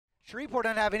Shreveport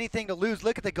doesn't have anything to lose.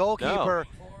 Look at the goalkeeper.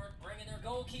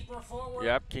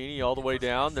 Yep, Keeney all the way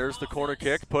down. There's the corner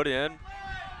kick put in.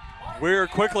 Weir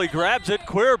quickly grabs it.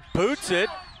 Weir boots it.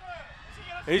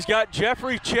 He's got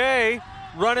Jeffrey Che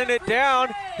running it down.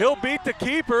 He'll beat the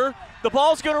keeper. The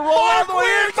ball's going to roll all the way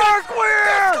in. Mark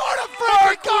Weir! Scored a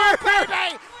freaking goal,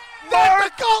 baby!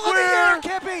 That's the goal of the year,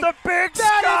 Kippy! The big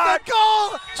That is the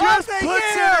goal just of the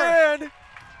puts year! it in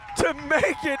to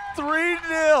make it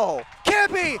 3-0.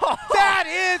 Kippy, that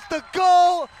is the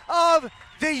goal of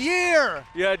the year!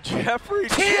 Yeah, Jeffrey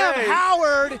Tim Che.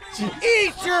 Howard,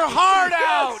 eat your heart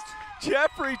out!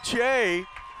 Jeffrey Che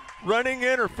running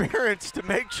interference to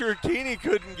make sure Keeney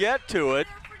couldn't get to it.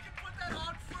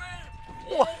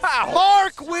 Wow.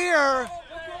 Mark Weir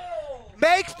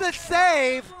makes the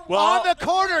save on the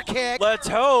corner kick. Let's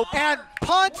hope. And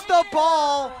punts the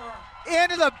ball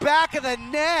into the back of the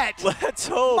net. Let's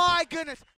hope. My goodness.